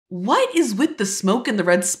What is with the smoke and the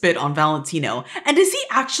red spit on Valentino? And is he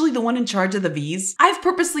actually the one in charge of the V's? I've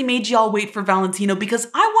purposely made y'all wait for Valentino because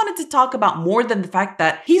I wanted to talk about more than the fact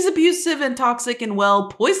that he's abusive and toxic and, well,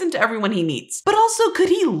 poison to everyone he meets. But also, could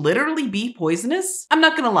he literally be poisonous? I'm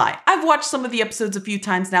not gonna lie, I've watched some of the episodes a few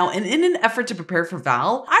times now, and in an effort to prepare for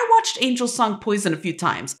Val, I watched Angel's song Poison a few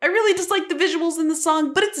times. I really dislike the visuals in the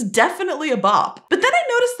song, but it's definitely a bop. But then I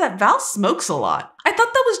noticed that Val smokes a lot. I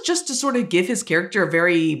thought that was just to sort of give his character a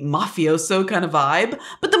very mafioso kind of vibe,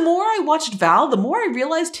 but the more I watched Val, the more I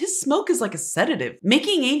realized his smoke is like a sedative,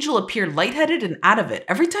 making Angel appear lightheaded and out of it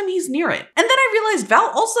every time he's near it. And then I realized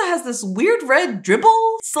Val also has this weird red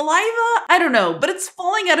dribble, saliva, I don't know, but it's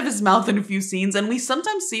falling out of his mouth in a few scenes, and we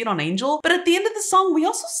sometimes see it on Angel, but at the end of the song, we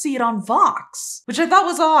also see it on Vox, which I thought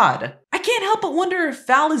was odd. I can't help but wonder if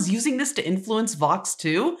Val is using this to influence Vox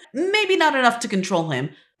too. Maybe not enough to control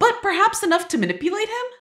him, but perhaps enough to manipulate him?